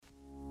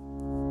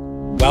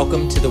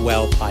Welcome to the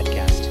Well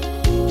podcast.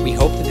 We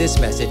hope that this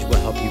message will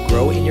help you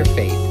grow in your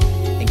faith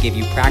and give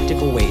you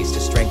practical ways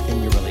to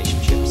strengthen your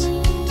relationships.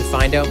 To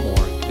find out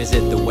more, visit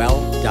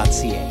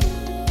thewell.ca.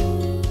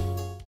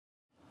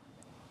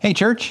 Hey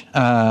church,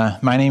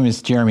 my name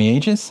is Jeremy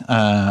Ages.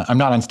 I'm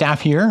not on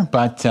staff here,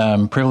 but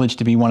I'm privileged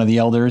to be one of the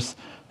elders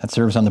that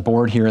serves on the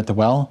board here at the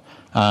Well.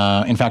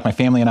 In fact, my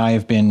family and I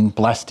have been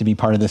blessed to be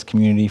part of this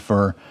community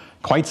for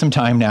quite some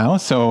time now.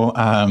 So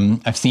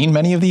I've seen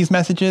many of these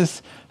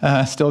messages,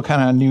 still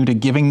kind of new to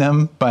giving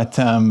them, but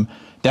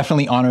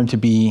definitely honored to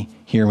be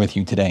here with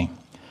you today.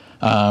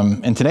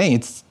 And today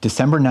it's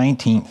December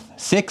 19th,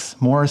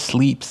 6 more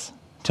sleeps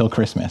till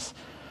Christmas.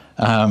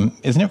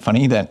 Isn't it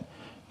funny that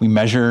we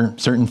measure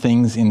certain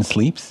things in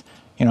sleeps?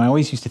 You know, I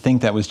always used to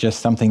think that was just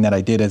something that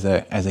I did as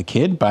a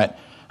kid, but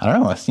I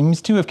don't know, it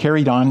seems to have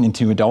carried on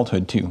into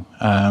adulthood too.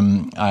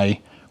 I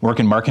work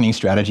in marketing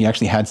strategy. I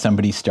actually had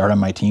somebody start on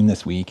my team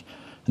this week.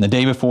 And the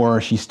day before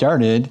she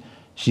started,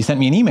 she sent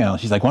me an email.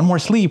 She's like, 1 more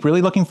sleep,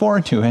 really looking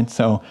forward to it.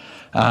 So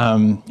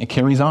it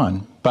carries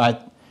on.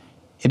 But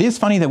it is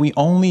funny that we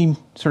only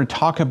sort of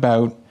talk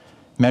about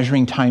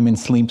measuring time in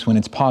sleeps when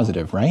it's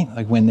positive, right?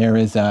 Like when there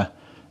is an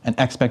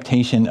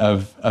expectation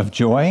of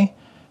joy.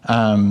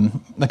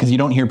 Because you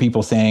don't hear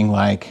people saying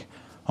like,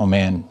 oh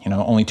man,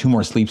 only 2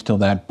 more sleeps till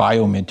that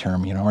bio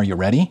midterm, are you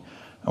ready?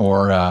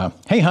 Or,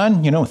 hey,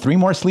 hun, 3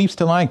 more sleeps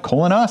till like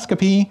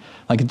colonoscopy.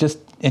 Like it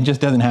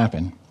just doesn't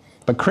happen.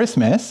 But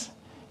Christmas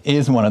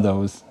is one of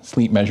those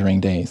sleep measuring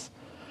days.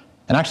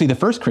 And actually the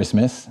first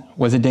Christmas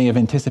was a day of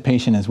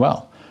anticipation as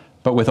well,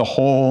 but with a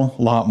whole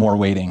lot more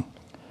waiting.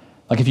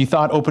 Like if you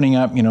thought opening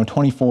up,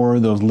 24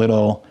 of those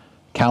little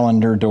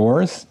calendar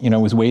doors,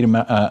 was wait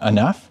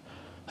enough.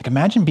 Like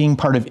imagine being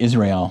part of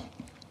Israel,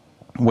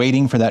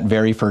 waiting for that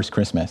very first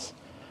Christmas.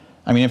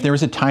 I mean, if there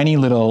was a tiny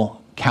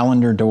little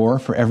calendar door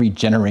for every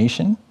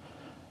generation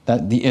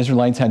that the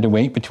Israelites had to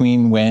wait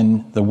between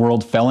when the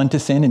world fell into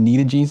sin and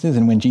needed Jesus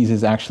and when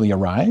Jesus actually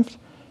arrived,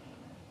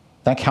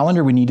 that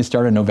calendar would need to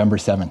start on November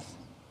 7th.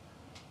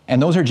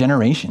 And those are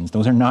generations.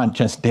 Those are not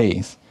just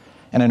days.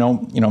 And I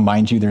know,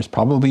 mind you, there's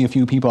probably a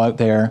few people out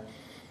there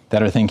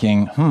that are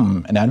thinking,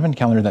 an Advent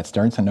calendar that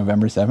starts on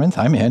November 7th,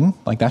 I'm in.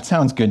 Like, that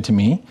sounds good to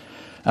me.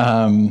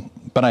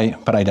 But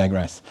I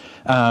digress.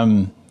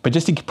 But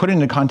just to put it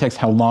into context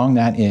how long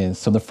that is,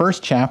 so the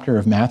first chapter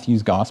of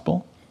Matthew's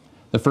Gospel,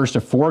 the first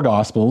of 4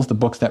 Gospels, the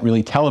books that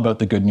really tell about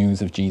the good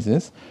news of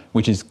Jesus,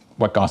 which is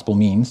what gospel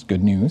means,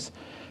 good news,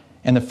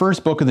 and the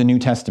first book of the New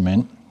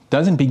Testament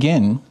doesn't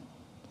begin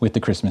with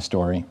the Christmas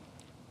story,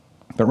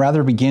 but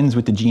rather begins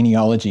with the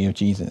genealogy of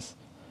Jesus.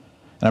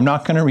 And I'm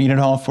not going to read it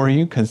all for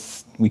you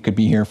because we could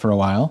be here for a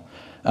while,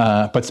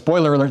 but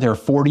spoiler alert, there are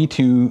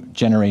 42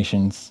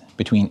 generations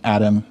between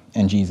Adam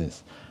and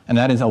Jesus, and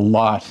that is a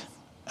lot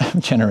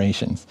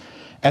generations,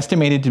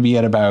 estimated to be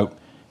at about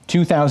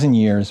 2,000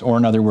 years, or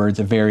in other words,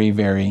 a very,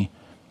 very,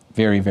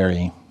 very,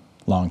 very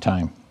long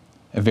time,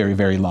 a very,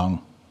 very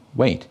long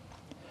wait.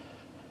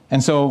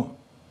 And so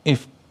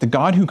if the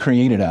God who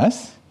created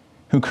us,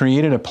 who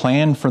created a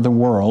plan for the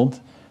world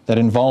that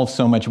involves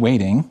so much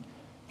waiting,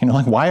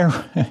 why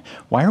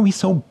are we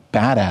so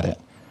bad at it?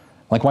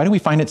 Like, why do we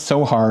find it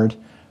so hard?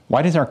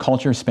 Why does our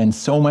culture spend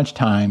so much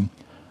time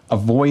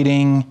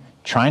avoiding,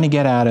 trying to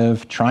get out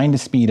of, trying to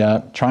speed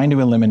up, trying to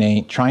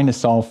eliminate, trying to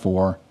solve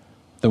for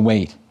the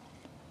wait?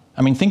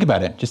 I mean, think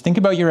about it. Just think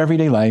about your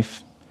everyday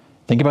life.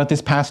 Think about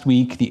this past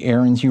week, the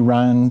errands you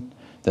run,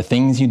 the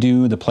things you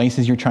do, the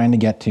places you're trying to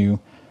get to.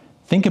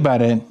 Think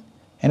about it,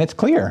 and it's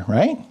clear,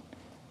 right?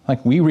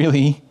 Like, we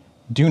really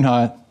do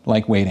not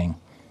like waiting.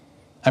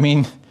 I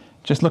mean,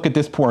 just look at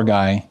this poor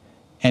guy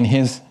and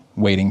his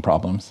waiting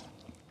problems.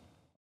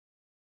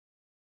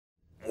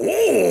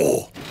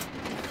 Oh!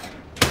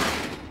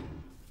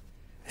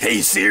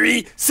 Hey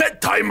Siri,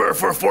 set timer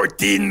for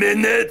 14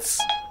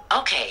 minutes.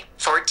 Okay,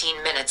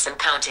 14 minutes and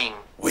counting.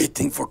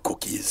 Waiting for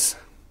cookies.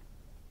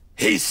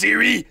 Hey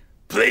Siri,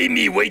 play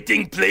me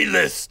waiting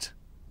playlist.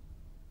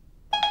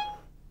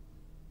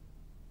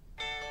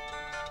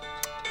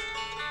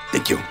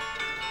 Thank you.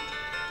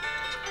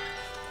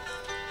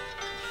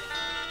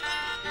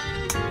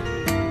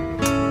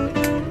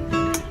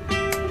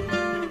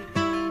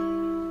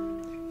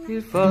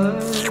 If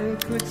I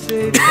could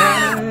save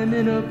time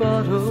in a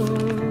bottle,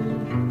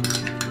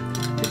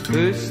 the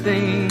first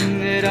thing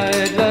that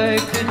I'd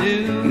like to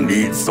do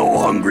Me so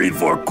hungry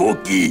for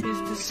cookie. is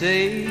to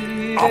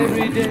save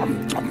every day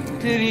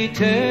till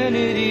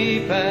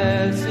eternity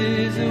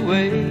passes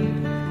away,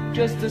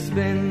 just to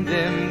spend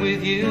them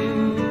with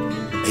you.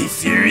 Hey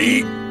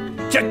Siri,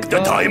 check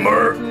the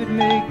timer. Could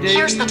make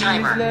Here's the days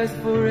timer. last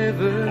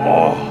forever.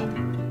 Oh,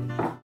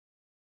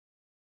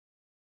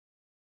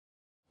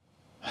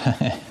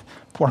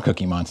 Poor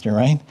Cookie Monster,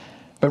 right?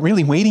 But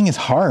really, waiting is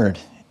hard.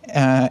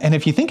 And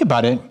if you think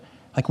about it,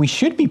 like, we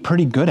should be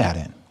pretty good at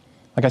it.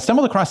 Like, I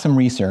stumbled across some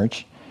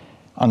research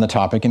on the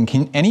topic, and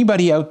can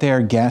anybody out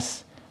there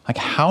guess like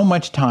how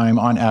much time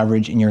on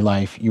average in your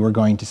life you are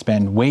going to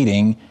spend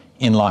waiting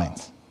in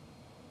lines?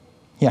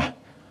 Yeah,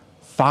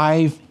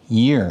 5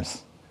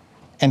 years.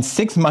 And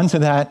 6 months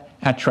of that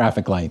at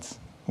traffic lights,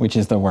 which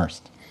is the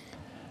worst.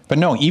 But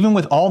no, even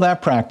with all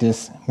that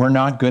practice, we're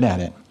not good at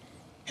it.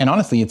 And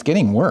honestly, it's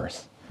getting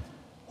worse.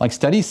 Like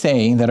studies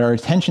say that our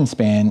attention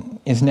span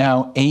is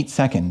now 8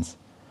 seconds.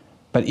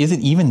 But is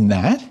it even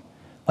that?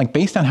 Like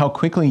based on how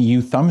quickly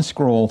you thumb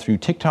scroll through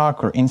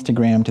TikTok or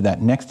Instagram to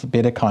that next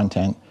bit of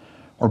content,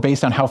 or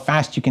based on how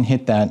fast you can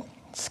hit that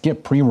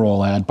skip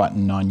pre-roll ad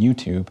button on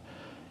YouTube,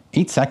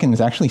 8 seconds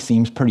actually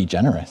seems pretty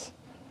generous.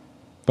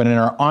 But in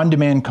our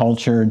on-demand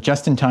culture,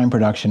 just-in-time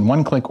production,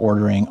 one-click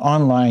ordering,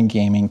 online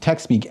gaming,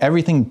 text speak,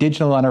 everything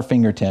digital at our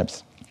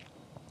fingertips,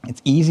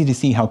 it's easy to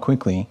see how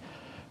quickly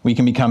we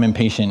can become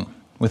impatient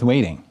with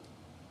waiting.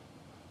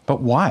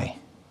 But why?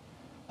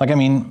 Like, I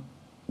mean,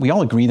 we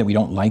all agree that we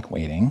don't like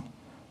waiting,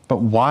 but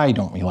why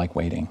don't we like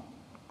waiting?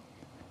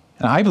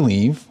 And I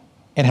believe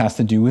it has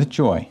to do with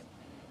joy.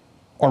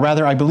 Or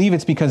rather, I believe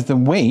it's because the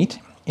wait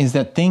is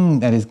that thing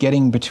that is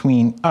getting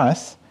between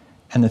us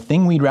and the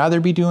thing we'd rather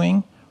be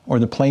doing or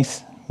the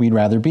place we'd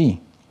rather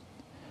be.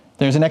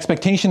 There's an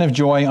expectation of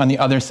joy on the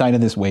other side of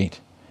this wait.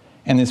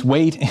 And this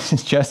wait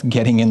is just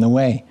getting in the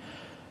way.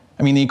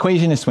 I mean, the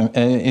equation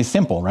is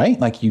simple, right?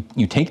 Like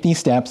you take these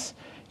steps,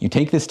 you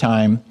take this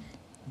time,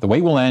 the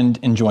wait will end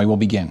and joy will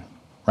begin,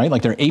 right?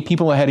 Like there are 8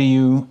 people ahead of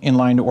you in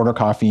line to order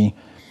coffee.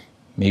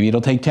 Maybe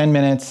it'll take 10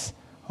 minutes.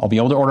 I'll be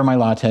able to order my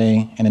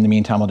latte, and in the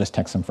meantime, I'll just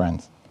text some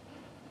friends.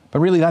 But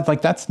really,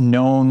 that's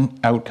known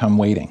outcome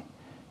waiting.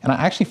 And I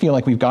actually feel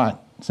like we've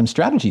got some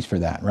strategies for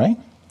that, right?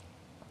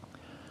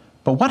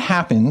 But what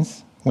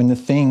happens when the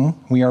thing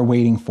we are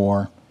waiting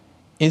for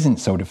isn't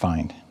so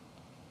defined?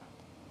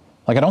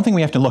 Like, I don't think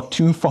we have to look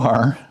too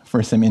far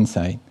for some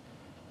insight.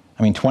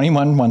 I mean,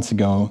 21 months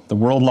ago, the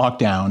world locked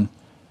down,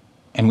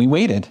 and we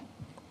waited.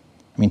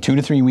 I mean, 2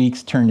 to 3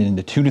 weeks turned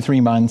into 2 to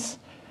 3 months.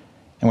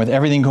 And with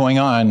everything going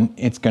on,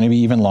 it's going to be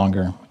even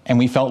longer. And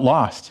we felt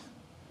lost.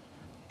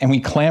 And we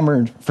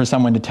clamored for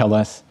someone to tell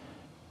us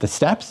the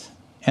steps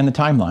and the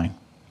timeline.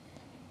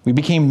 We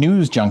became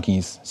news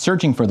junkies,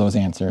 searching for those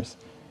answers.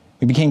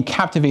 We became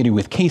captivated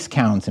with case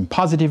counts and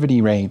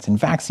positivity rates and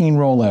vaccine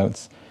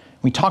rollouts.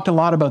 We talked a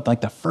lot about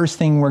like the first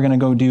thing we're going to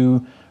go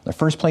do, the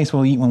first place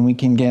we'll eat when we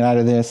can get out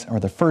of this,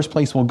 or the first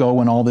place we'll go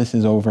when all this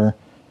is over.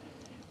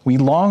 We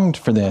longed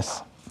for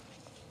this.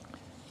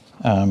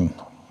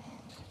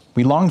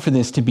 We longed for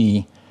this to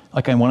be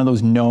like one of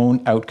those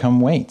known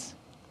outcome waits.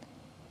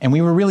 And we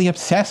were really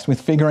obsessed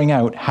with figuring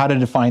out how to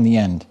define the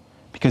end,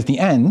 because the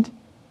end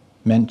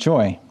meant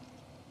joy.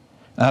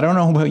 And I don't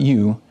know about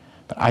you,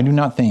 but I do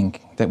not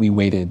think that we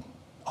waited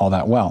all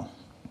that well.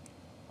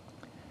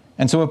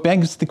 And so it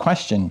begs the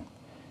question,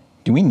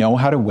 do we know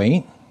how to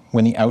wait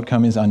when the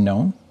outcome is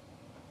unknown?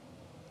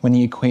 When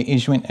the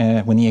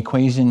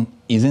equation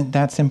isn't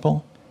that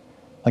simple?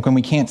 Like when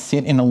we can't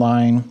sit in a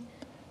line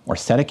or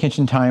set a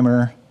kitchen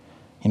timer,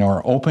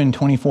 or open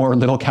 24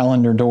 little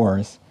calendar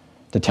doors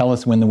to tell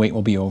us when the wait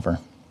will be over.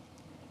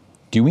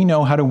 Do we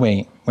know how to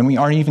wait when we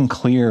aren't even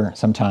clear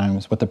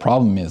sometimes what the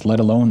problem is, let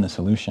alone the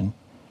solution?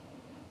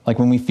 Like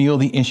when we feel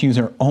the issues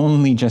are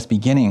only just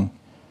beginning,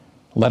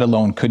 let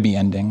alone could be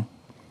ending.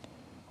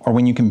 Or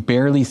when you can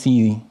barely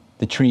see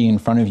the tree in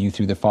front of you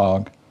through the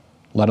fog,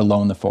 let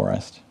alone the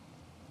forest.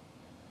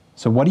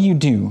 So what do you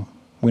do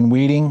when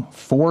waiting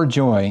for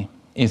joy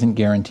isn't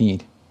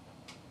guaranteed?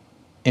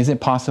 Is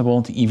it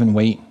possible to even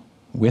wait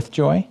with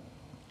joy?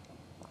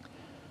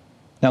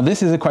 Now,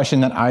 this is a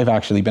question that I've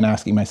actually been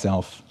asking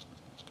myself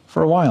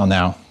for a while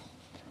now.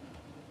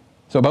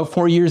 So about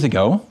 4 years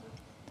ago,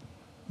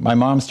 my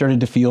mom started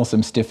to feel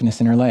some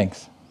stiffness in her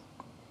legs.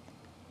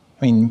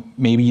 I mean,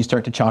 maybe you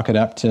start to chalk it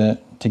up to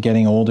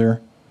getting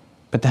older,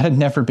 but that had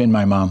never been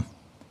my mom.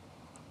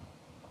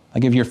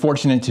 Like if you're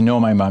fortunate to know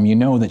my mom, you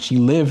know that she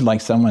lived like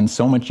someone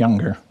so much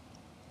younger.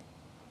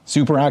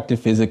 Super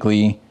active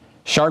physically,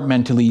 sharp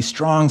mentally,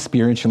 strong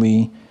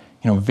spiritually,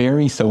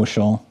 very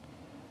social.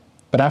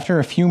 But after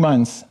a few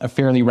months of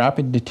fairly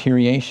rapid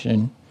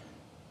deterioration,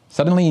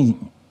 suddenly,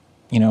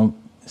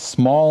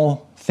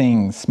 small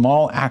things,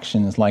 small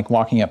actions like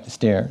walking up the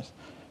stairs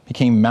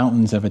became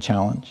mountains of a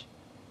challenge.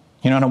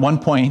 And at one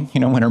point,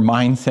 when her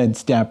mind said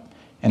step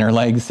and her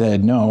legs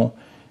said no,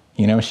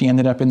 she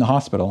ended up in the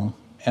hospital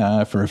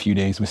for a few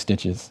days with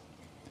stitches.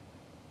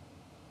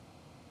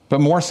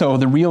 But more so,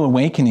 the real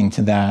awakening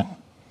to that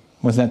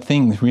was that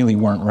things really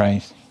weren't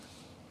right.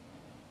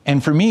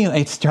 And for me,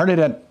 it started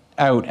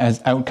out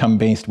as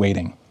outcome-based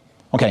waiting.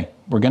 Okay,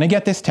 we're going to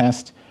get this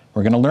test.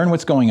 We're going to learn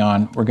what's going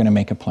on. We're going to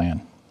make a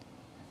plan.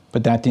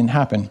 But that didn't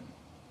happen.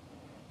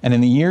 And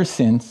in the years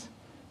since,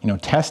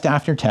 test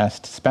after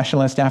test,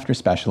 specialist after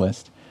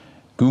specialist,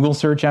 Google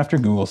search after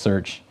Google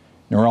search,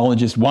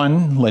 neurologist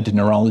 1 led to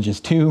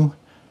neurologist 2,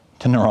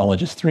 to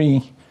neurologist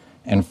 3,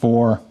 and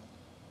 4.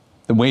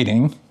 The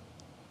waiting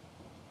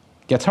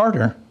gets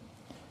harder.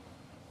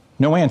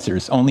 No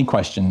answers, only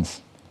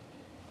questions.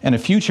 And a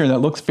future that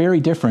looks very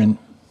different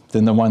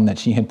than the one that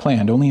she had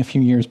planned only a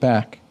few years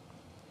back.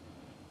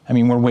 I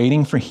mean, we're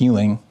waiting for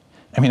healing.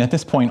 I mean, at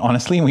this point,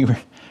 honestly, we're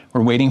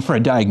waiting for a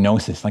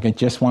diagnosis. Like, I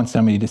just want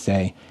somebody to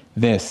say,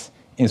 this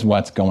is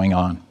what's going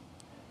on.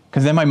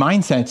 Because then my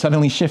mindset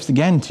suddenly shifts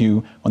again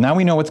to, well, now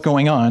we know what's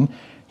going on.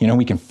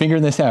 We can figure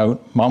this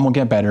out. Mom will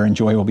get better and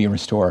joy will be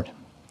restored.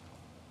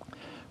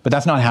 But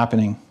that's not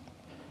happening.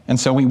 And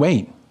so we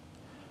wait.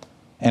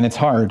 And it's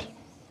hard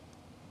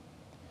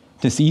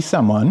to see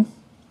someone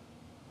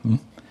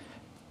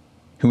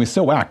who is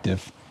so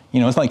active.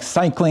 It's like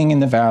cycling in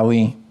the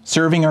valley,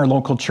 serving our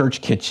local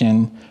church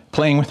kitchen,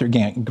 playing with their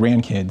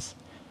grandkids,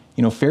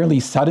 fairly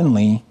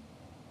suddenly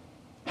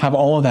have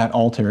all of that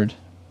altered.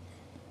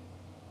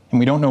 And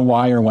we don't know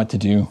why or what to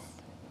do.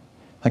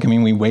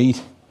 We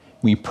wait,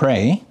 we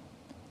pray,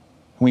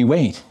 we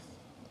wait.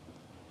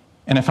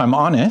 And if I'm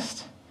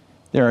honest,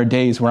 there are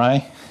days where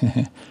I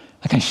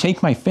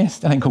shake my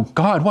fist and I go,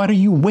 God, what are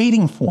you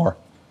waiting for?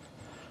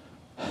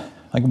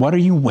 What are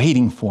you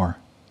waiting for?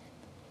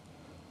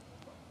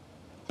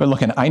 But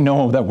look, I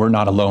know that we're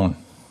not alone.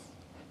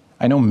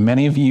 I know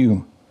many of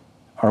you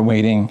are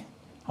waiting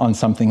on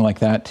something like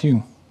that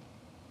too.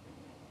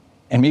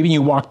 And maybe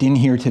you walked in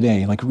here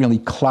today, really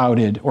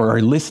clouded, or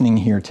are listening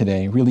here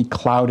today, really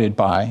clouded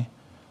by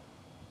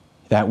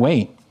that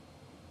wait.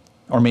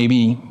 Or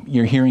maybe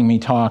you're hearing me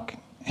talk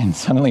and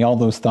suddenly all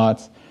those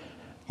thoughts,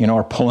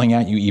 are pulling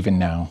at you even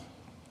now.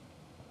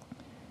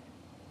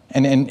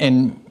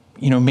 And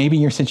maybe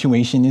your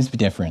situation is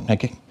different.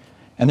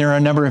 And there are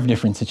a number of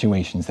different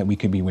situations that we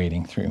could be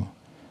waiting through.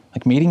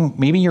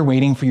 Maybe you're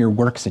waiting for your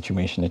work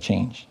situation to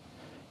change.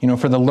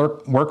 For the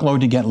workload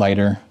to get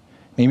lighter,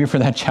 maybe for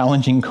that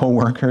challenging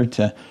coworker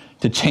to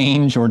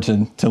change or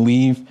to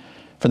leave,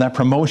 for that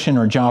promotion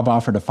or job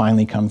offer to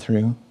finally come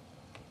through.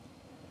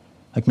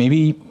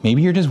 Maybe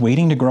you're just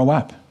waiting to grow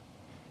up.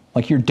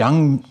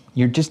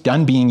 You're just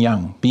done being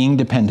young, being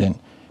dependent,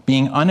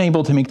 being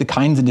unable to make the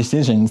kinds of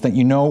decisions that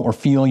you know or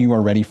feel you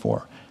are ready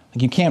for.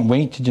 You can't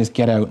wait to just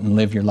get out and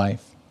live your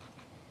life.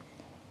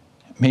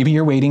 Maybe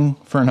you're waiting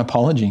for an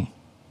apology.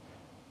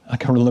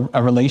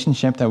 A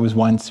relationship that was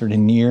once sort of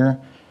near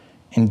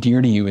and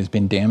dear to you has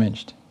been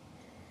damaged.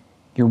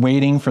 You're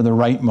waiting for the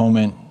right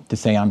moment to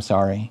say, I'm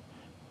sorry.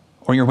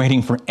 Or you're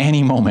waiting for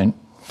any moment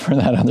for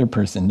that other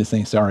person to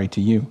say sorry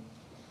to you.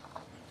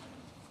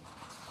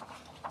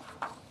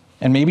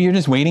 And maybe you're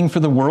just waiting for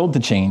the world to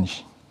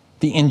change.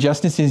 The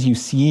injustices you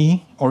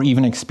see or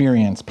even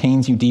experience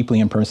pains you deeply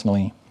and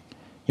personally.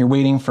 You're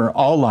waiting for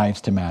all lives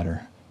to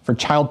matter, for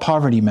child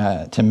poverty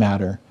to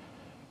matter,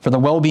 for the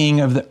well-being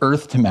of the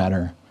earth to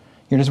matter.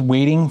 You're just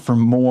waiting for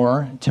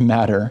more to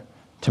matter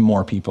to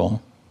more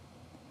people.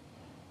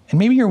 And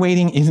maybe your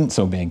waiting isn't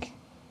so big.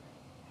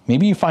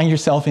 Maybe you find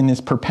yourself in this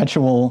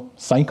perpetual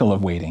cycle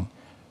of waiting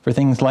for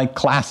things like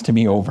class to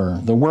be over,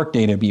 the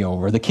workday to be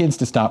over, the kids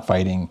to stop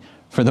fighting,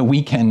 for the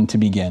weekend to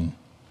begin.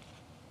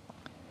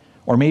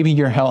 Or maybe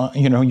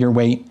your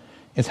wait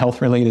is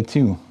health-related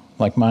too,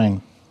 like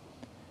mine.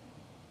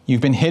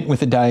 You've been hit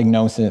with a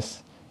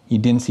diagnosis you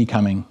didn't see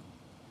coming.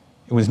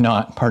 It was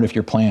not part of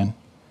your plan,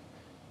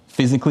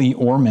 physically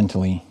or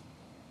mentally.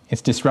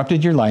 It's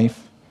disrupted your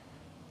life,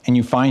 and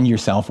you find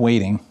yourself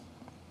waiting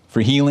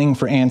for healing,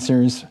 for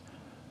answers,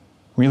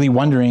 really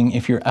wondering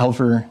if you'll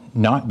ever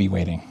not be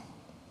waiting.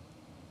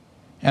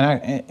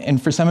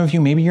 And for some of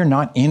you, maybe you're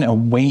not in a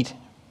wait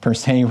per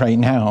se right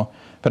now,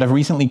 but have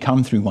recently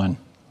come through one.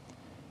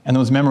 And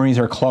those memories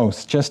are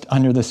close, just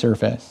under the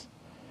surface.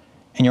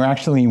 And you're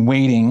actually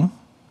waiting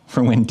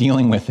for when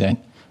dealing with it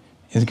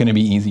is going to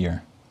be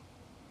easier.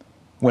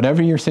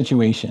 Whatever your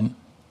situation,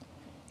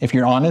 if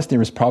you're honest, there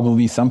was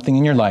probably something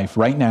in your life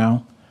right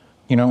now,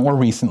 or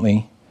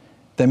recently,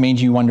 that made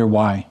you wonder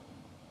why.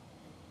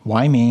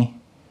 Why me?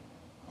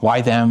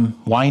 Why them?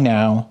 Why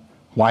now?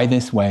 Why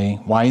this way?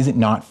 Why is it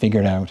not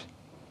figured out?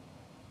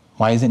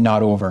 Why is it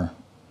not over?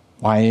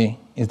 Why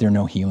is there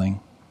no healing?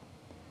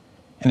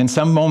 And in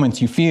some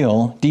moments you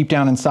feel deep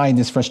down inside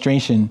this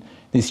frustration,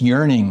 this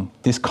yearning,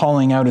 this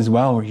calling out as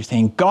well, where you're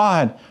saying,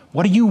 God,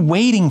 what are you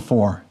waiting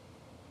for?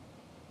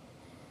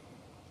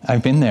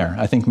 I've been there.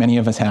 I think many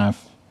of us have.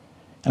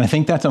 And I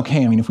think that's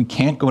okay. If we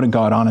can't go to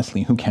God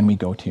honestly, who can we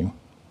go to?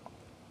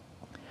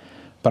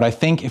 But I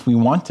think if we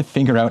want to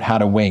figure out how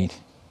to wait,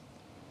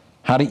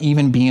 how to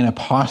even be in a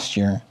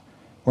posture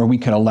where we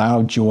could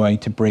allow joy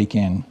to break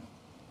in,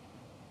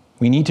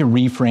 we need to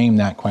reframe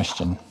that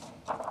question.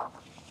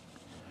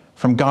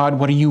 From God,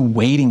 what are you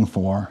waiting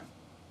for?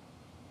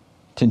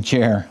 To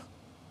Jer,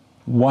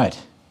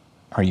 what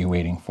are you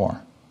waiting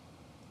for?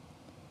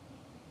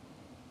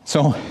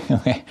 So,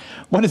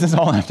 what does this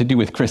all have to do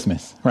with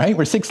Christmas, right?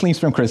 We're 6 weeks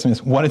from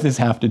Christmas. What does this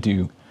have to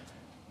do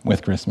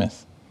with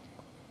Christmas?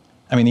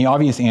 The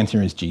obvious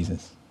answer is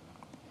Jesus.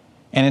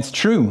 And it's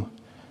true.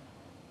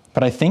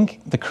 But I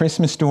think the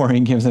Christmas story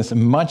gives us a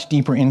much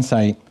deeper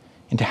insight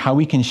into how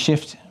we can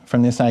shift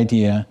from this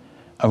idea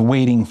of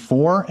waiting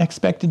for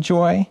expected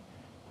joy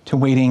to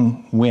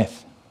waiting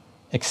with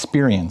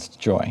experienced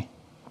joy.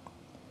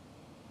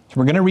 So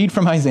we're going to read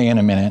from Isaiah in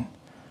a minute,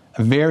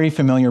 a very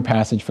familiar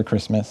passage for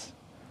Christmas,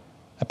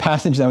 a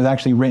passage that was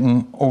actually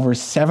written over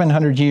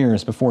 700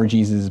 years before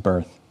Jesus'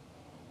 birth,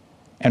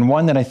 and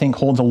one that I think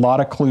holds a lot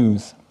of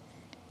clues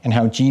in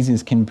how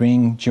Jesus can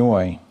bring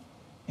joy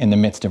in the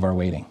midst of our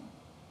waiting.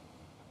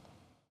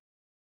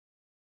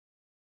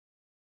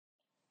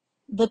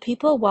 The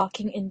people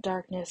walking in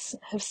darkness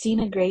have seen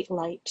a great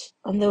light.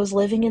 On those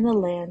living in the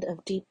land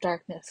of deep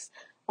darkness,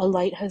 a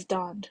light has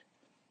dawned.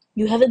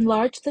 You have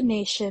enlarged the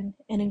nation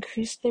and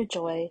increased their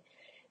joy.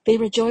 They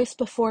rejoice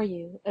before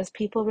you as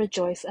people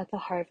rejoice at the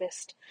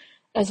harvest,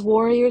 as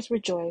warriors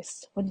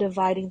rejoice when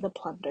dividing the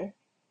plunder.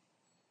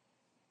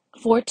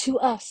 For to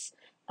us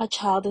a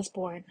child is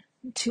born,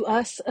 to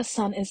us a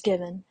son is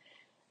given,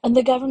 and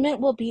the government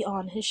will be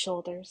on his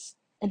shoulders,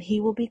 and he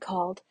will be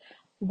called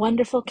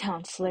Wonderful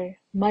Counselor,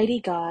 Mighty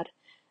God,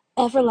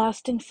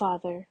 Everlasting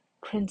Father,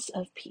 Prince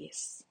of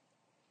Peace.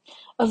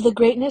 Of the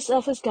greatness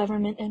of his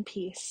government and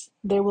peace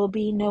there will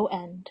be no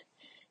end.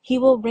 He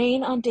will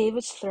reign on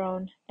David's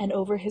throne and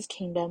over his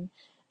kingdom,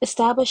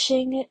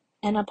 establishing it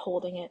and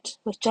upholding it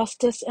with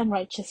justice and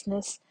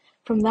righteousness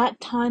from that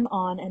time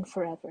on and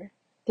forever.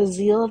 The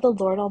zeal of the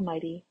Lord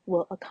Almighty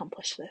will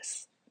accomplish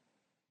this.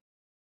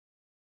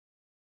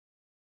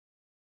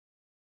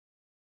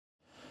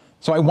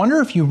 So I wonder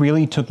if you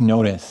really took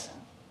notice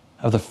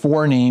of the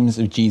 4 names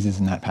of Jesus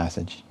in that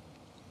passage.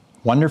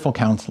 Wonderful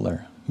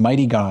Counselor,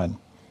 Mighty God,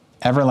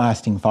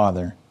 Everlasting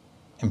Father,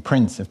 and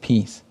Prince of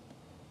Peace.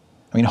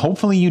 I mean,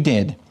 hopefully you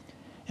did.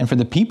 And for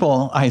the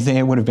people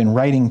Isaiah would have been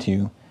writing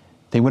to,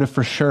 they would have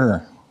for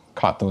sure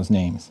caught those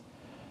names.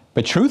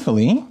 But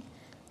truthfully,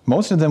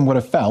 most of them would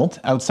have felt,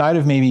 outside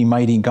of maybe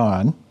Mighty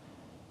God,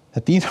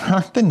 that these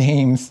aren't the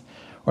names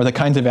or the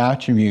kinds of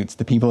attributes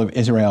the people of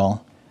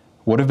Israel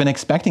would have been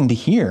expecting to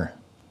hear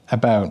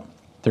about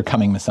their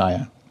coming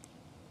Messiah.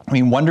 I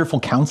mean, Wonderful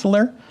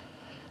Counselor.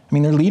 I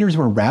mean, their leaders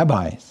were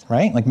rabbis,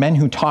 right? Like men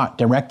who taught,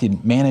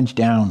 directed, managed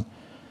down.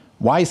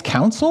 Wise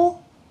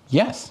counsel?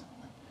 Yes.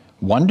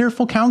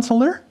 Wonderful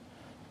Counselor?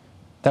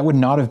 That would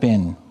not have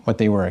been what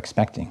they were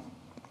expecting.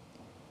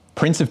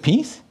 Prince of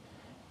Peace?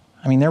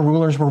 I mean, their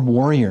rulers were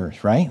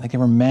warriors, right? Like they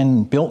were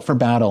men built for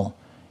battle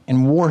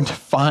and war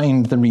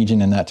defined the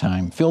region in that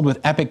time, filled with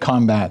epic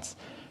combats,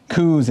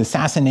 coups,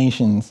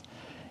 assassinations.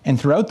 And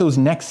throughout those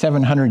next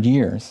 700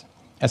 years,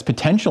 as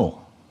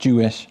potential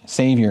Jewish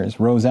saviors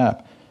rose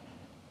up,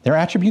 their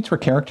attributes were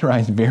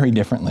characterized very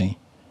differently.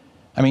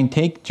 I mean,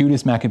 take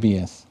Judas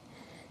Maccabeus,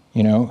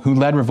 who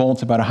led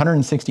revolts about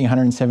 160,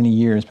 170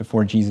 years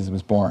before Jesus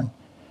was born.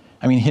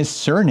 I mean, his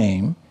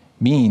surname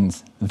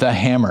means the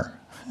hammer.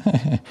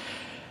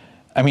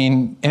 I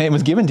mean, and it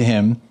was given to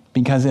him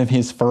because of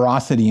his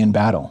ferocity in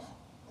battle,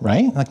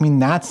 right? Like, I mean,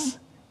 that's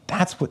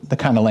what the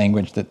kind of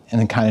language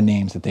and the kind of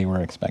names that they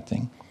were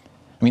expecting.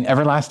 I mean,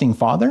 Everlasting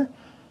Father?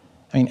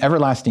 I mean,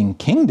 Everlasting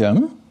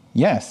Kingdom?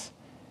 Yes.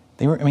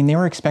 They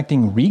were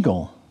expecting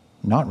regal,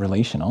 not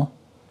relational.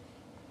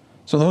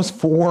 So those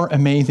 4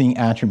 amazing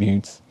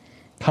attributes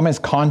come as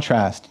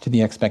contrast to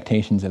the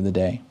expectations of the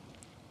day.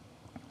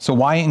 So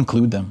why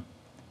include them?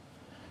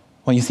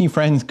 Well, you see,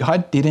 friends,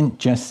 God didn't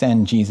just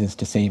send Jesus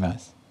to save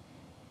us.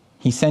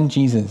 He sent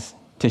Jesus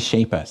to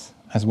shape us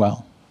as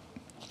well.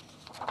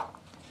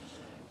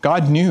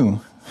 God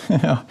knew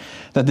that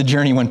the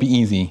journey wouldn't be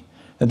easy,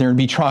 that there would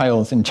be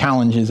trials and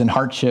challenges and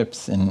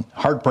hardships and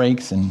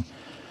heartbreaks, and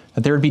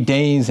that there would be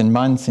days and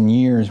months and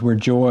years where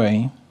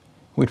joy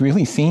would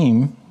really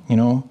seem,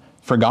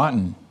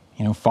 forgotten,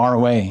 far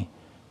away,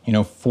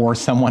 for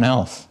someone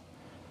else.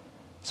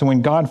 So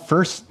when God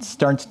first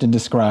starts to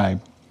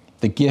describe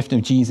the gift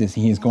of Jesus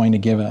he is going to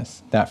give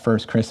us that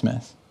first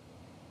Christmas,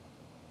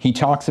 he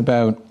talks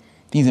about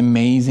these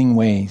amazing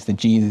ways that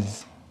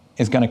Jesus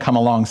is going to come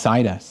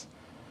alongside us,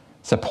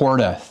 support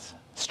us,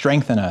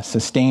 strengthen us,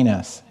 sustain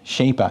us,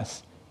 shape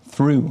us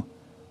through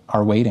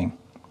our waiting.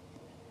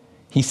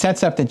 He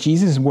sets up that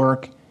Jesus'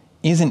 work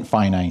isn't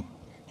finite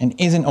and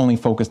isn't only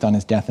focused on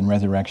his death and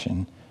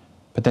resurrection,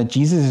 but that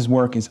Jesus'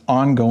 work is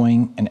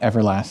ongoing and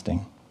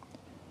everlasting.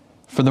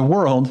 For the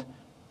world,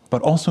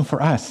 but also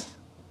for us,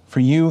 for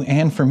you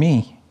and for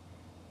me.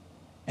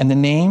 And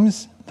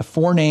the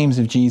 4 names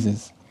of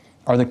Jesus,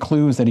 are the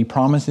clues that he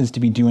promises to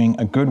be doing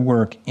a good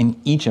work in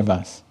each of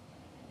us,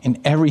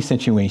 in every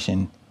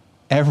situation,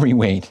 every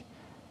wait,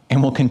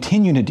 and will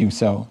continue to do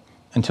so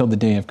until the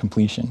day of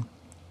completion.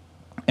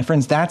 And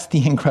friends, that's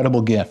the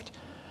incredible gift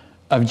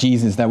of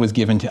Jesus that was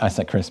given to us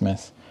at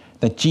Christmas.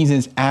 That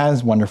Jesus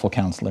as Wonderful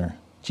Counselor,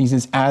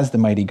 Jesus as the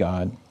Mighty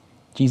God,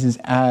 Jesus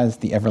as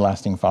the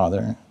Everlasting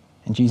Father,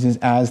 and Jesus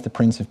as the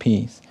Prince of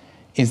Peace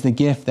is the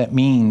gift that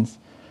means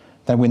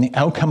that when the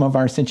outcome of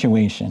our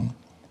situation,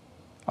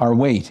 our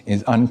wait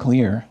is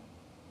unclear,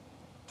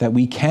 that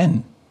we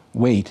can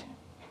wait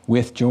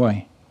with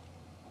joy.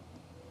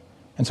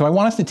 And so I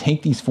want us to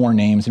take these 4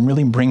 names and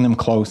really bring them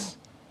close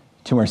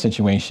to our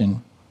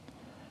situation.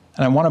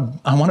 And I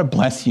want to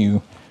bless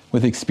you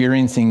with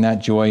experiencing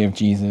that joy of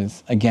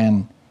Jesus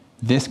again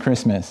this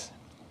Christmas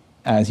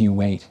as you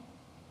wait.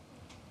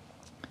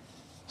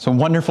 So,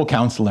 Wonderful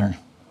Counselor,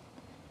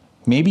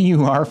 maybe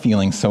you are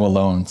feeling so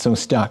alone, so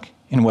stuck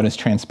in what has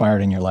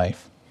transpired in your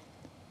life,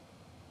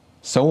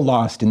 so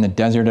lost in the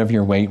desert of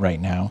your wait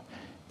right now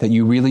that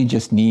you really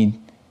just need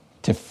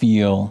to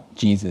feel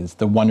Jesus,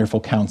 the Wonderful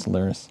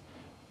Counselor's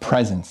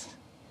presence,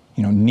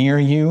 near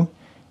you,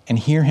 and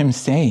hear him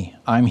say,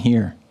 "I'm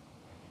here.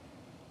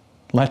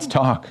 Let's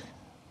talk."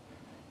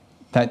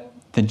 that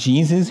the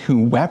Jesus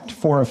who wept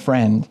for a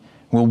friend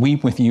will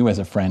weep with you as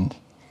a friend.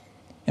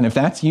 And if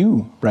that's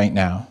you right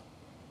now,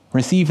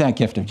 receive that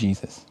gift of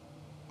Jesus.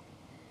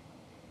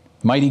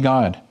 Mighty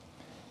God,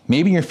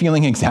 maybe you're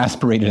feeling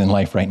exasperated in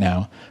life right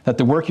now, that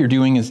the work you're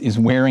doing is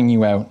wearing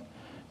you out.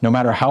 No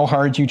matter how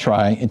hard you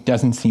try, it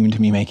doesn't seem to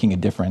be making a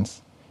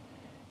difference.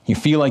 You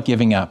feel like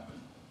giving up.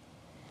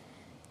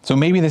 So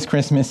maybe this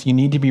Christmas you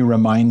need to be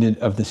reminded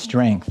of the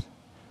strength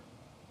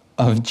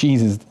of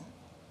Jesus,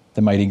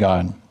 the mighty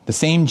God. The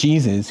same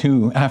Jesus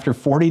who, after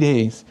 40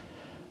 days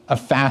of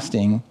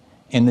fasting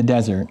in the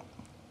desert,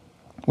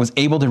 was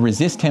able to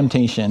resist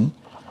temptation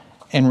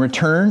and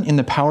return in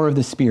the power of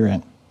the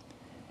Spirit.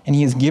 And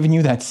he has given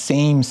you that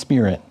same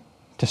Spirit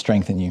to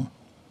strengthen you.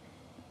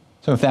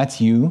 So if that's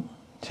you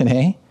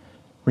today,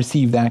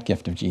 receive that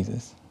gift of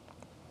Jesus.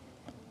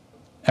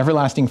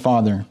 Everlasting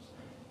Father,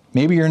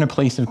 maybe you're in a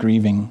place of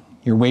grieving.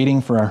 You're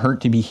waiting for a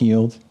hurt to be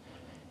healed.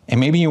 And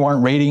maybe you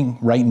aren't waiting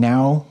right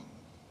now,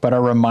 but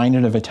are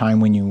reminded of a time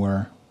when you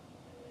were.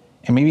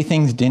 And maybe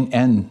things didn't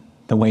end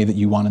the way that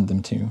you wanted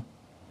them to.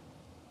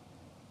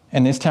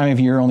 And this time of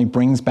year only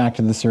brings back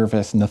to the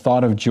surface, and the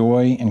thought of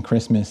joy and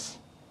Christmas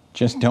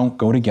just don't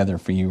go together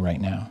for you right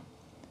now.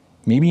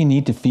 Maybe you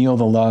need to feel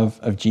the love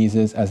of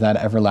Jesus as that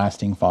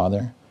everlasting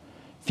Father.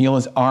 Feel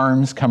his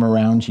arms come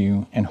around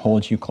you and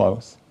hold you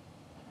close.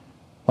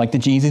 Like the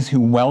Jesus who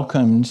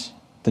welcomed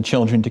the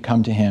children to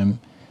come to him,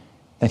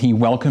 that he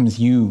welcomes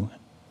you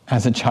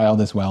as a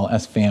child as well,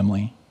 as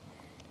family.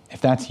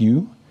 If that's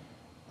you,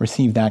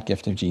 receive that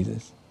gift of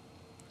Jesus.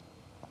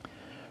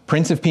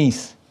 Prince of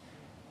Peace,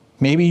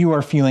 maybe you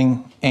are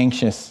feeling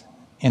anxious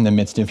in the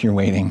midst of your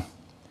waiting.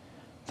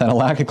 That a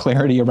lack of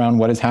clarity around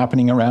what is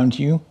happening around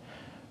you,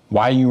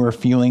 why you are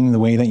feeling the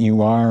way that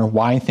you are,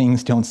 why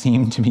things don't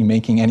seem to be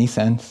making any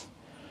sense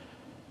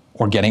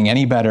or getting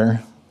any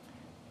better,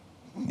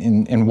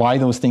 and why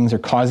those things are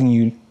causing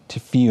you to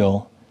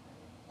feel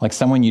like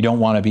someone you don't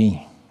want to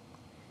be.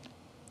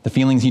 The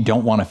feelings you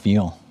don't want to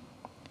feel.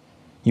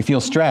 You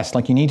feel stressed,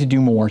 like you need to do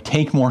more,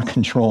 take more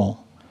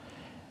control.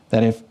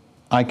 That if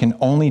I can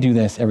only do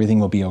this, everything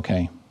will be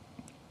okay.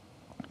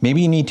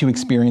 Maybe you need to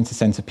experience a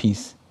sense of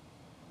peace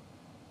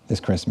this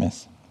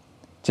Christmas.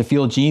 To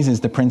feel Jesus,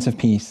 the Prince of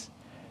Peace,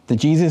 the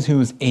Jesus who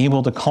is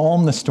able to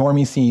calm the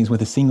stormy seas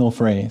with a single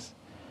phrase.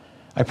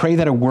 I pray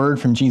that a word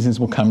from Jesus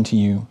will come to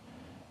you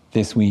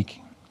this week,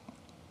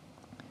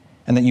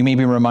 and that you may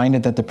be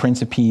reminded that the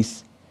Prince of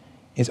Peace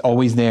is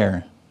always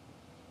there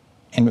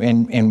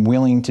and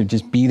willing to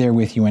just be there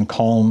with you and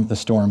calm the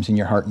storms in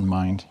your heart and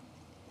mind.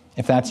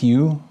 If that's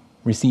you,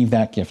 receive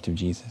that gift of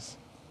Jesus.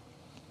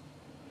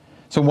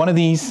 So one of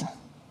these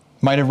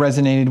might have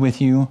resonated with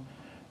you.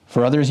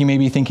 For others, you may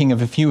be thinking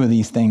of a few of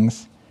these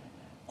things.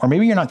 Or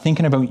maybe you're not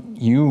thinking about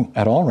you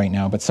at all right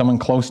now, but someone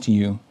close to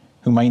you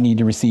who might need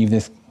to receive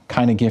this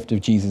kind of gift of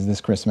Jesus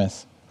this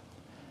Christmas.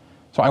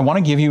 So I want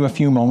to give you a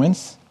few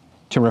moments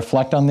to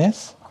reflect on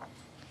this.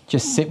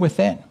 Just sit with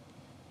it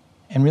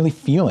and really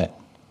feel it.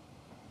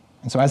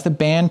 And so as the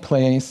band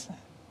plays,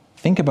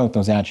 think about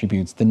those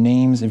attributes, the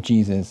names of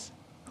Jesus,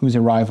 whose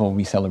arrival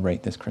we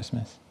celebrate this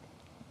Christmas.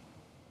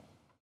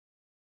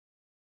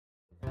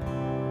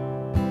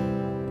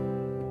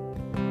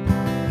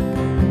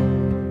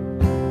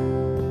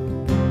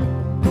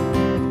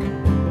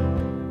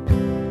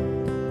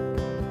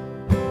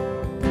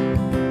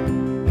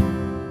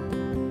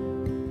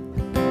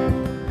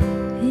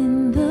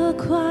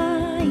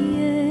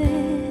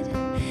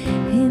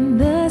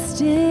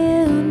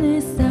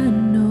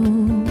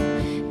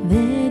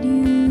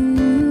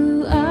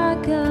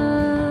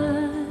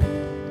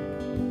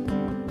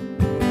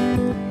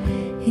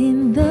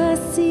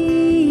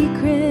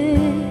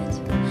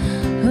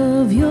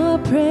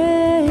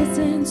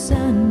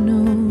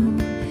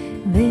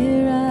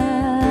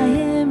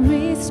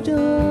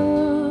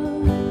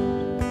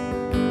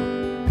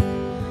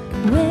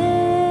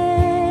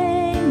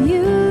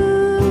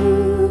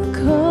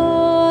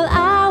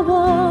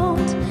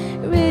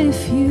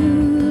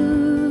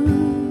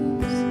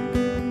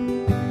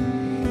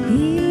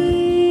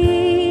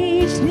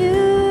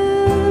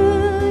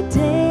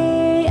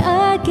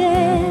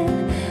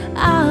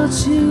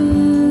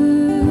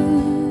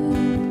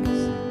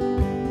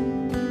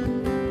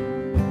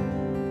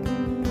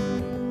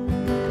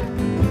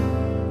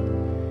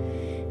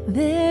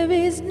 There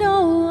is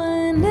no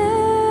one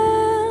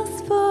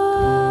else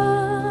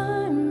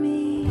for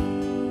me,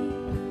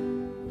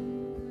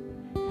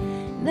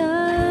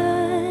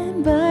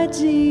 none but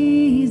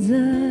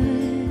Jesus,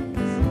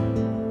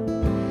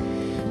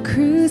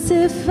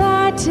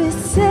 crucified to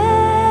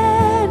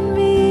set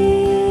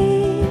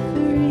me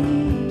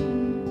free.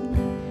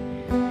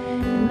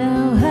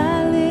 Now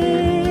I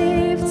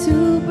live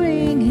to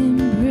bring him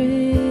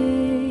praise.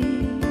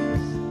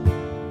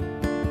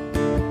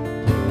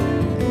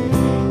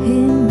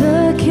 In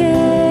the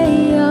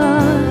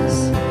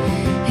chaos,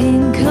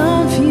 in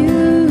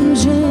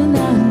confusion,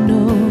 I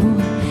know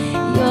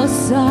you're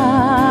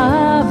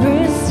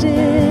sovereign still.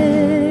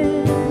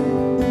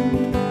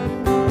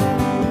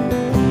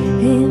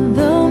 In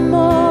the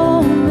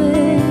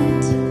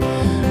moment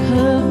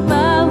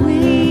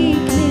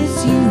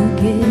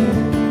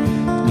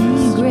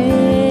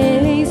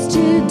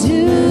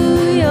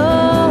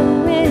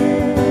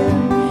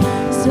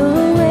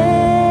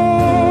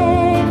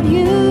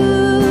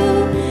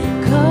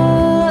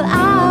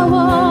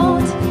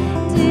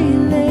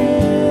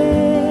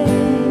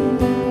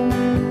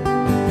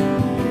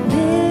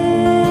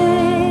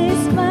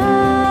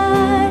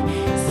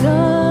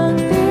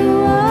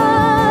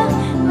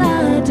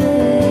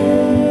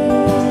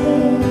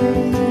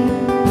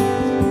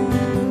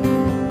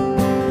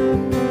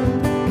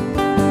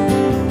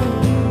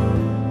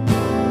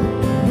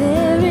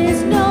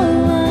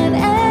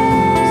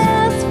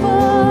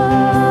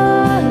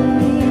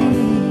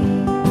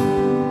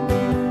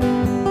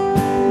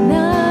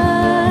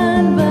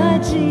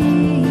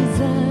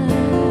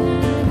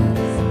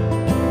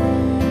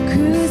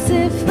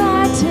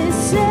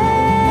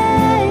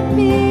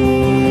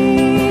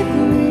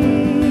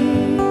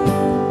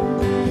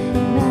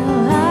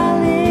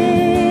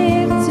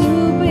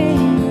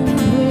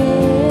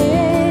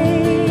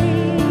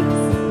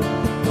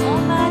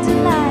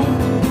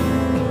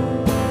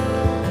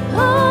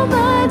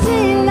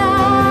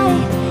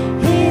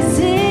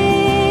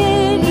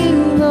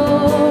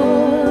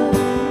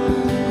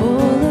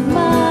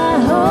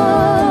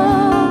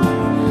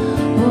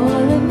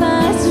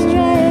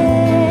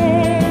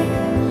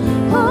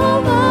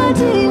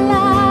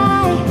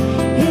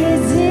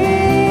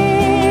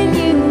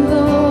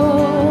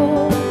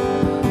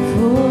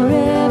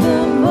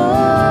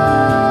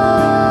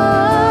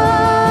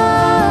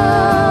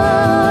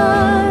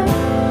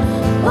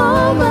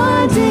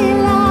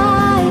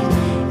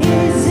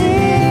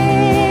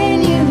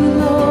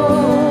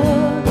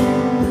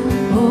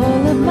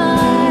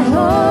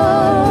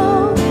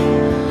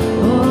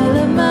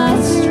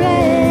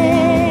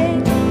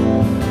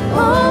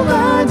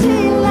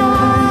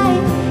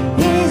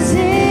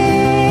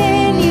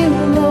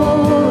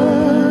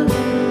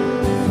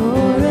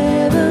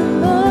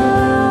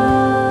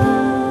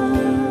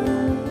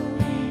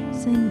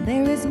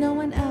There is no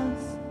one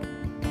else.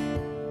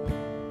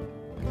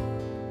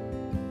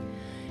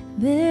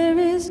 There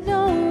is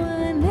no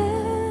one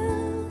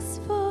else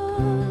for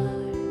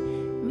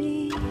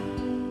me.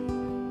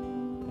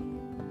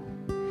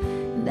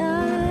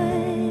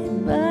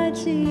 None but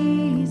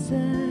Jesus,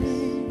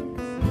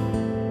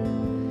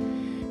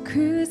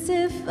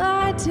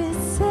 crucified to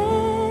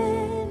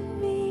set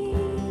me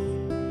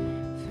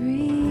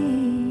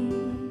free.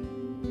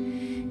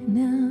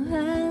 Now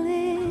I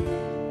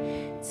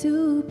live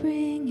to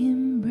bring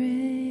him praise.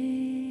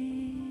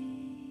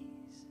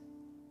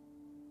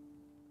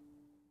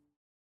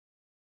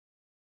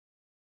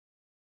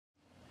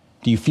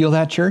 Do you feel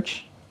that,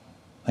 church?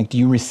 Like, do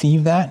you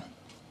receive that?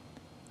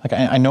 Like,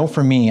 I know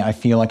for me, I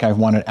feel like I've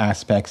wanted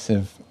aspects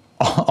of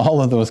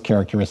all of those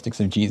characteristics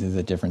of Jesus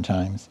at different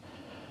times.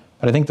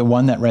 But I think the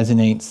one that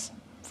resonates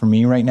for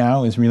me right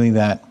now is really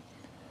that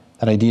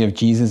idea of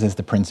Jesus as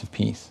the Prince of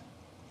Peace.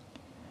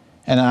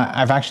 And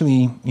I've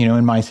actually,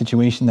 in my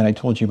situation that I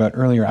told you about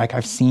earlier,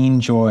 I've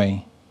seen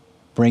joy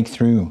break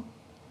through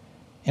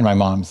in my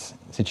mom's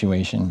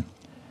situation.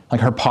 Like,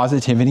 her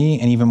positivity,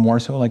 and even more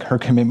so, like, her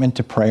commitment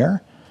to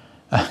prayer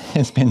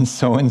has been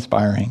so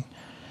inspiring.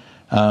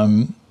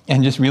 And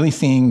just really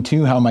seeing,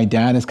 too, how my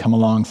dad has come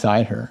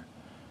alongside her,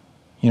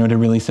 to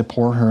really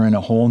support her in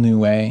a whole new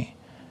way,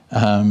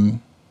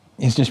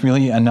 is just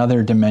really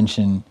another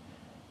dimension,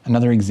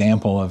 another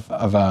example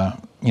of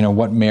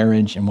what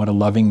marriage and what a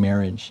loving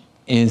marriage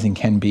is and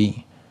can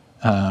be.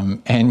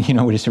 And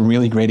just a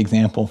really great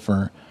example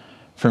for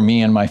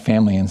me and my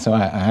family. And so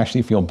I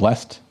actually feel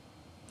blessed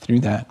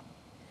through that.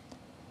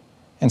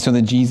 And so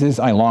the Jesus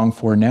I long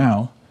for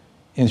now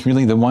is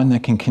really the one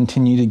that can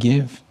continue to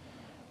give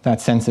that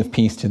sense of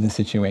peace to the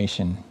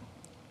situation,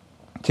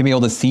 to be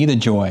able to see the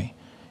joy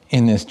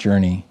in this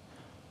journey,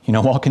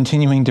 while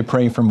continuing to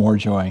pray for more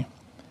joy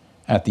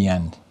at the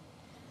end.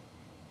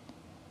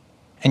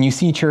 And you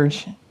see,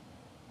 church,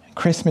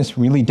 Christmas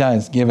really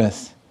does give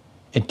us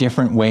a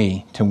different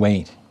way to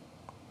wait.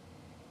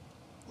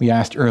 We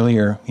asked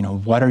earlier,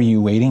 what are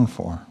you waiting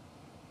for?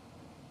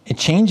 It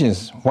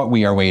changes what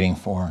we are waiting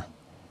for,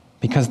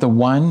 because the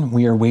one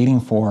we are waiting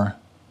for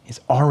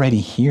is already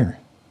here.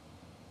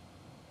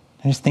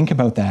 And just think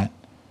about that.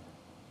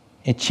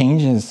 It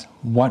changes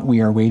what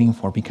we are waiting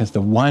for, because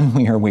the one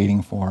we are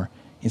waiting for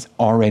is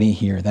already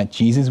here. That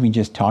Jesus we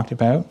just talked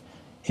about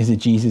is a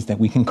Jesus that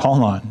we can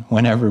call on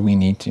whenever we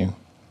need to.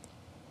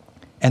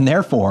 And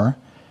therefore,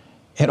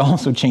 it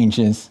also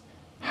changes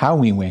how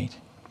we wait.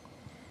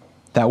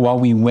 That while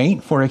we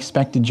wait for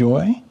expected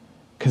joy,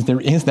 because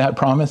there is that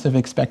promise of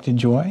expected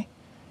joy,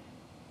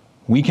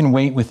 we can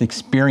wait with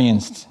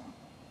experienced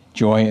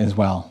joy as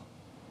well.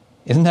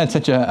 Isn't that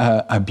such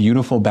a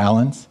beautiful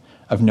balance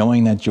of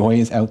knowing that joy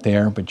is out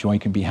there, but joy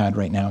can be had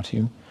right now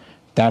too?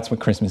 That's what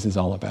Christmas is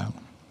all about.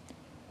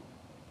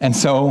 And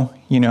so,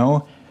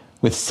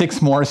 with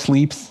 6 more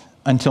sleeps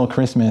until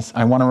Christmas,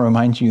 I want to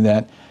remind you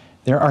that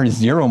there are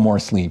 0 more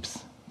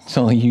sleeps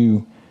till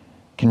you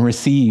can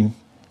receive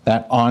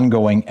that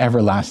ongoing,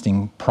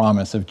 everlasting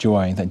promise of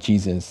joy that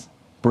Jesus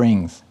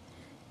brings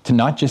to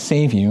not just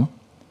save you,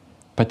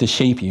 but to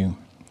shape you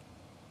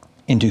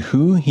into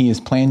who he has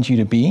planned you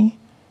to be,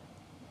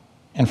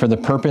 and for the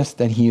purpose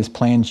that he has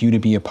planned you to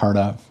be a part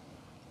of.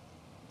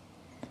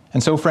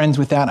 And so, friends,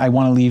 with that, I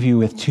want to leave you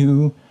with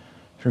 2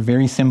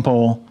 very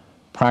simple,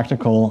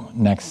 practical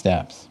next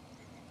steps.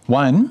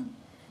 One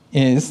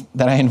is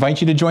that I invite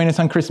you to join us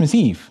on Christmas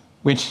Eve,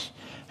 which,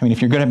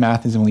 if you're good at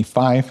math, is only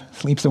 5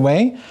 sleeps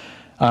away.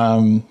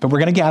 But we're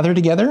going to gather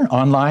together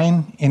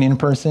online and in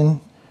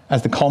person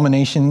as the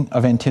culmination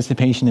of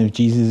anticipation of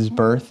Jesus'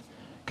 birth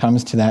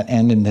comes to that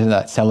end and to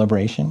that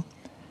celebration.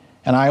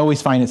 And I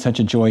always find it such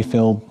a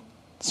joy-filled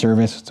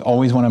service. It's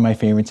always one of my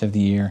favorites of the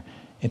year.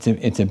 It's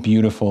a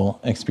beautiful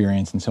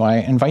experience. And so I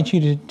invite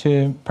you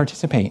to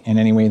participate in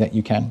any way that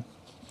you can.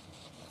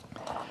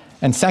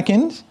 And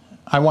second,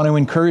 I want to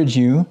encourage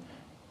you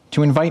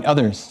to invite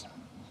others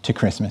to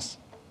Christmas.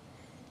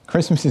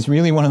 Christmas is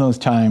really one of those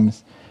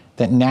times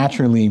that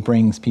naturally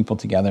brings people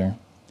together.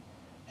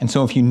 And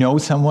so if you know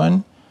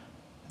someone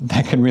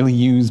that could really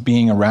use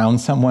being around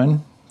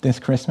someone this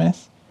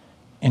Christmas,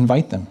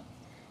 invite them.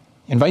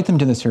 Invite them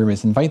to the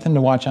service, invite them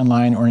to watch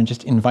online, or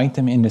just invite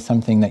them into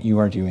something that you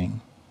are doing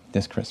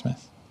this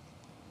Christmas.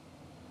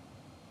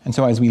 And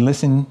so as we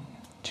listen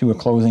to a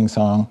closing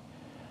song,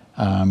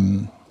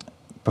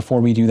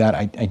 before we do that,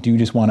 I do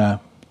just want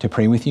to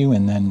pray with you,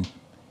 and then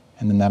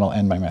that'll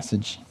end my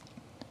message.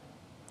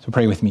 So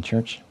pray with me,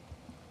 church.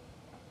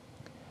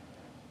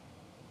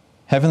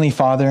 Heavenly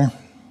Father,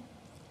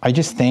 I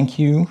just thank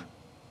you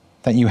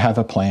that you have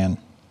a plan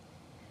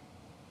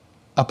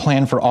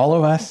for all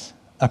of us,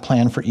 a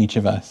plan for each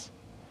of us,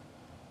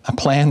 a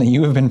plan that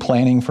you have been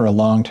planning for a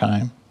long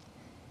time.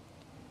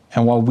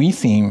 And while we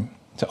seem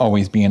to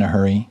always be in a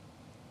hurry,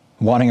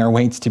 wanting our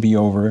waits to be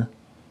over,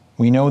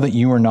 we know that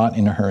you are not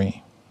in a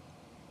hurry.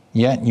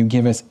 Yet you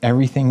give us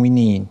everything we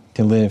need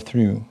to live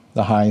through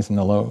the highs and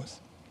the lows.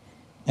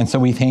 And so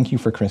we thank you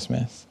for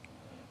Christmas,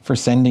 for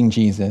sending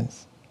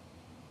Jesus,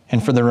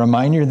 and for the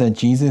reminder that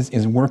Jesus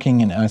is working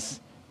in us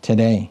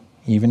today,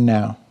 even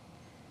now.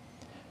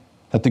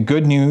 That the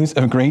good news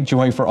of great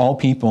joy for all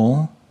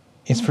people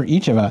is for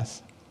each of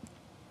us.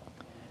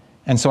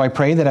 And so I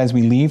pray that as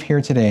we leave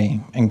here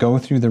today and go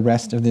through the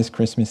rest of this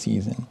Christmas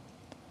season,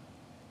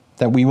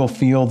 that we will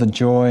feel the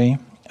joy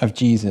of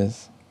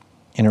Jesus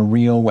in a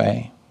real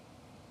way,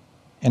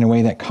 in a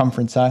way that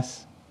comforts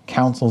us,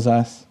 counsels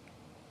us,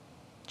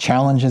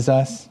 challenges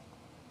us,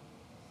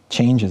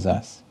 changes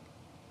us.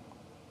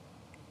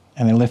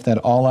 And I lift that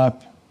all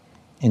up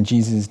in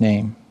Jesus'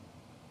 name.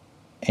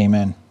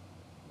 Amen.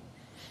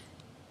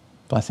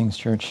 Blessings,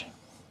 church.